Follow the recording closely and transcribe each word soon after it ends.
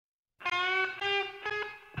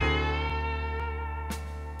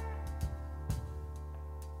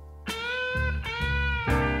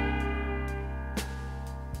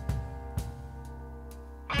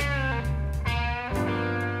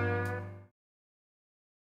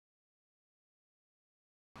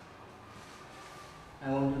I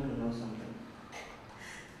want you to know something.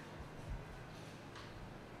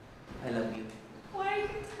 I love you. Why are you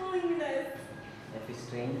telling me this? Life is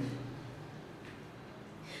strange,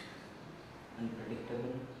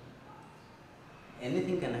 unpredictable.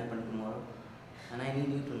 Anything can happen tomorrow, and I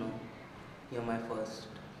need you to know you're my first.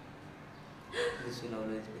 This will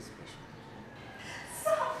always be special.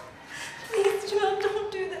 Stop! Please, Joel,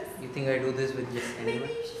 don't do this. You think I do this with just anyone?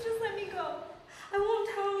 Maybe you should just let me go. I won't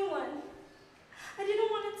tell anyone. I didn't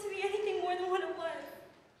want it to be anything more than what it was.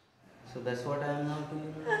 So that's what I am now to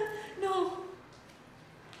you? No.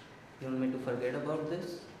 You want me to forget about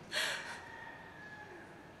this?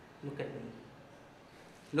 Look at me.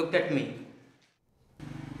 Look at me.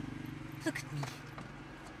 Look at me.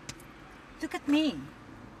 Look at me.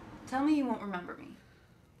 Tell me you won't remember me.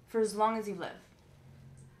 For as long as you live.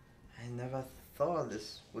 I never thought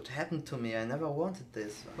this would happen to me. I never wanted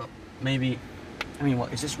this. Well, maybe... I mean,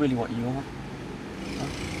 what, is this really what you want? Huh?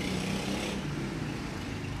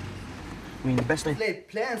 I mean, the best thing...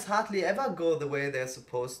 Plans hardly ever go the way they're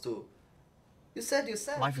supposed to. You said.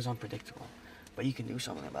 Life is unpredictable, but you can do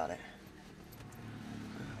something about it.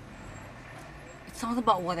 It's not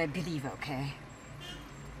about what I believe, okay?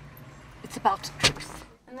 It's about the truth.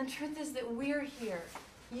 And the truth is that we're here.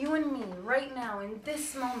 You and me, right now, in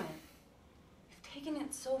this moment. We've taken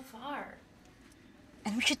it so far.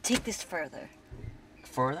 And we should take this further.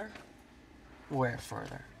 Further? Where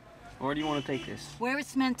further? Where do you want to take this? Where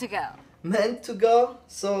it's meant to go. Meant to go?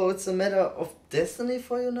 So it's a matter of destiny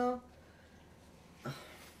for you now?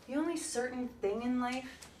 The only certain thing in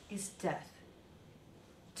life is death.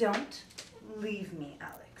 Don't leave me,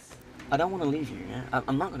 Alex. I don't want to leave you, yeah?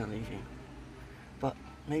 I'm not going to leave you. But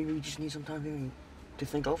maybe we just need some time to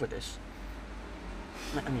think over this.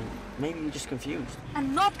 I mean, maybe you're just confused.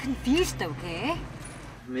 I'm not confused, okay?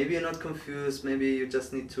 Maybe you're not confused. Maybe you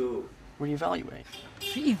just need to... Reevaluate.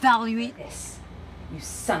 Reevaluate this. You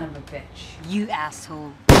son of a bitch. You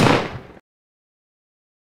asshole.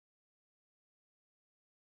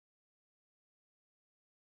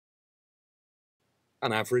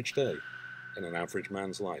 An average day in an average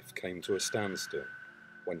man's life came to a standstill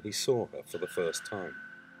when he saw her for the first time.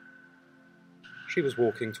 She was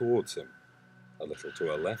walking towards him, a little to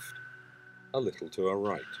her left, a little to her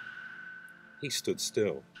right. He stood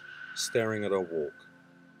still, staring at her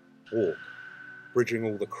walk, bridging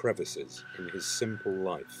all the crevices in his simple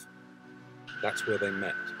life. That's where they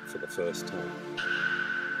met for the first time.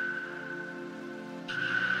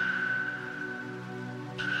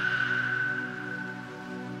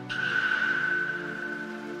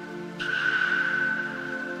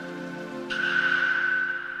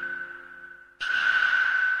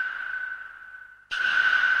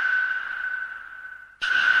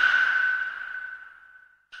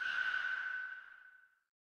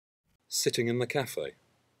 Sitting in the cafe,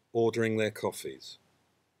 ordering their coffees.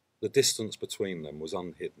 The distance between them was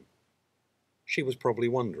unhidden. She was probably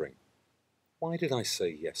wondering, why did I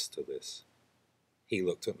say yes to this? He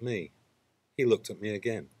looked at me. He looked at me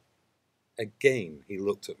again. Again he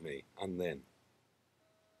looked at me, and then...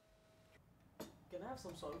 Can I have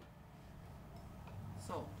some salt?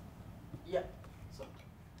 Salt? Yeah, salt.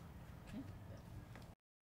 Okay.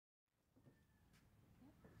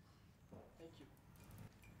 Thank you.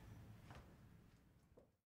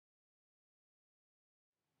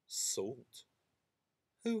 Salt?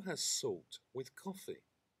 Who has salt with coffee?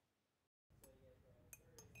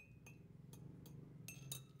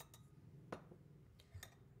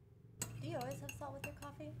 Do you always have salt with your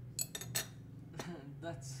coffee?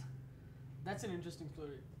 That's an interesting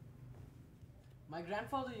story. My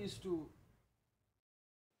grandfather used to...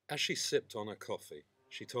 As she sipped on her coffee,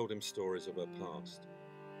 she told him stories of her past.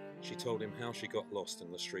 She told him how she got lost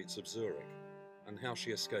in the streets of Zurich and how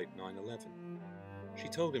she escaped 9/11. She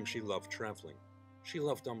told him she loved travelling, she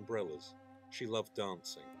loved umbrellas, she loved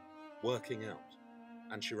dancing, working out,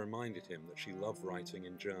 and she reminded him that she loved writing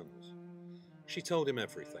in journals. She told him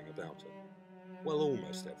everything about her. Well,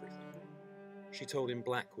 almost everything. She told him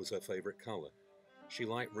black was her favourite colour. She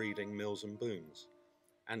liked reading Mills and Boons.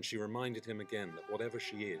 And she reminded him again that whatever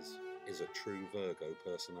she is a true Virgo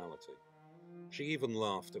personality. She even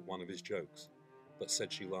laughed at one of his jokes, but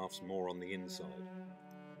said she laughs more on the inside.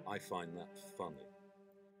 I find that funny.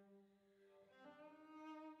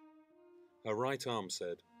 Her right arm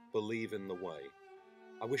said, "Believe in the way."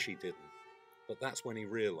 I wish he didn't, but that's when he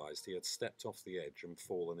realised he had stepped off the edge and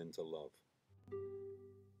fallen into love.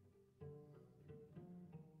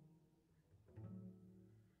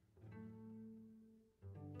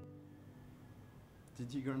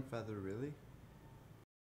 Did your grandfather really?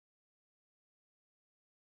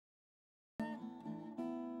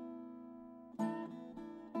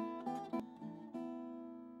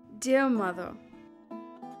 Dear Mother,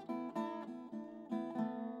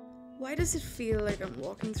 why does it feel like I'm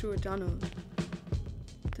walking through a tunnel?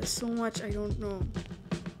 There's so much I don't know,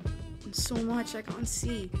 and so much I can't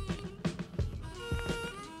see.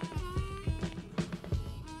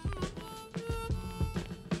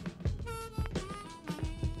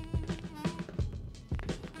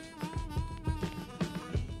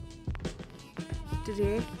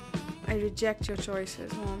 Today, I reject your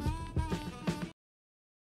choices, Mom.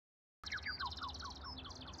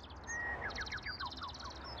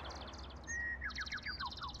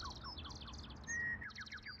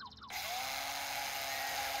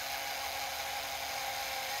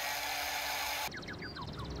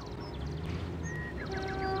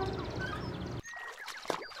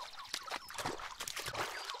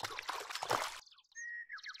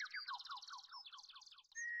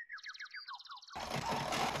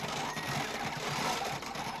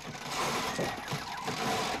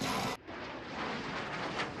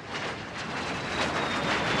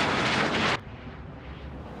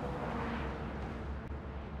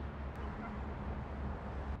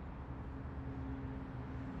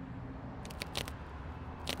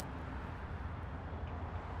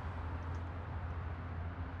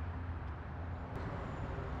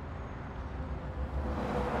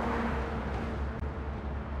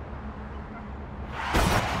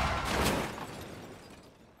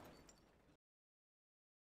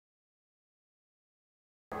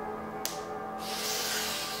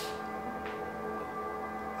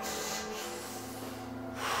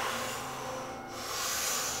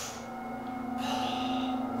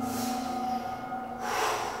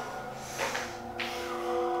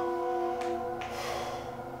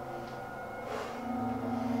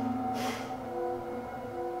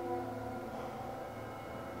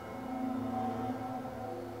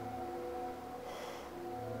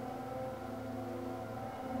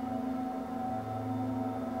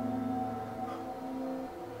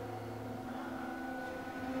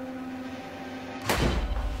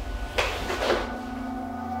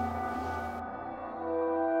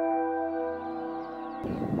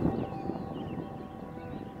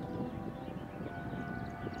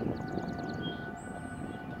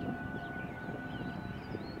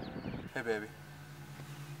 Hey, baby.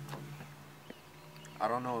 I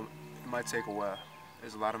don't know, it might take a while.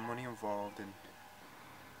 There's a lot of money involved, and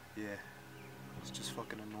yeah, it's just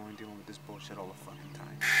fucking annoying dealing with this bullshit all the fucking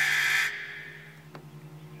time.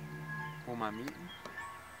 Who am I meeting?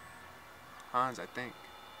 Hans, I think.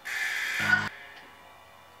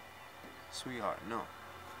 Sweetheart, no.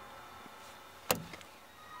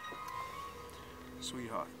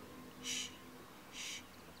 Sweetheart, shh, shh.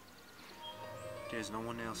 There's no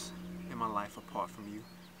one else in my life apart from you,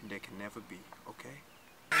 and there can never be, okay?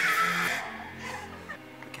 I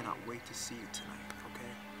cannot wait to see you tonight,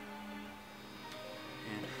 okay?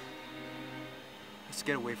 And let's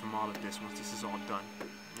get away from all of this once this is all done.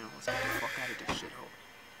 You know, let's get the fuck out of this shithole.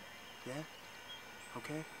 Yeah?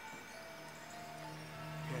 Okay?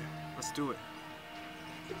 Yeah, let's do it.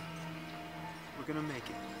 We're gonna make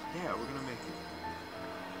it. Yeah, we're gonna make it.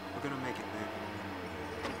 We're gonna make it, baby.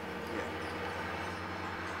 Yeah.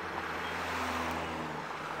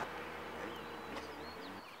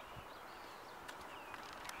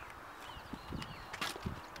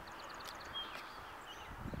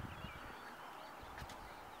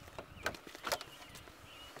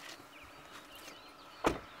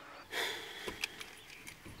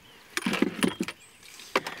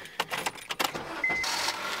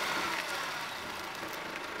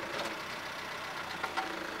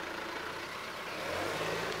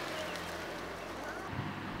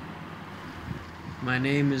 My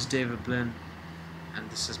name is David Blinn, and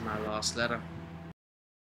this is my last letter.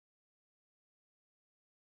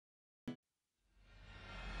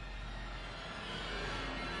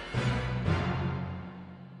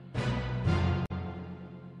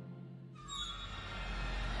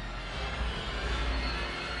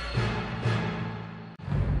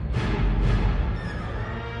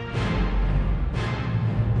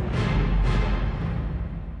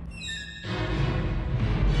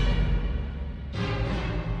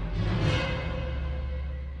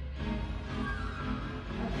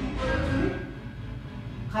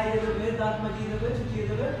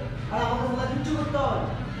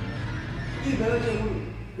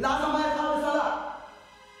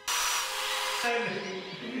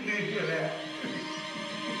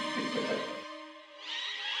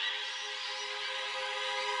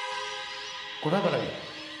 কোথায় পালাবি?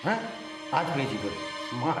 হ্যাঁ, আজ পেয়েছি তোর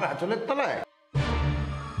মার আঁচলের তলায়।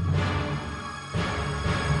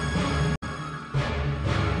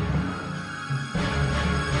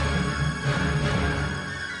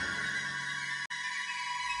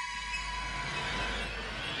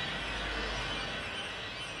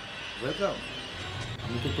 Welcome.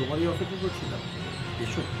 আমি তো তোমারই অপেক্ষা করছিলাম।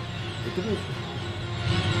 এসো, ভেতরে এসো।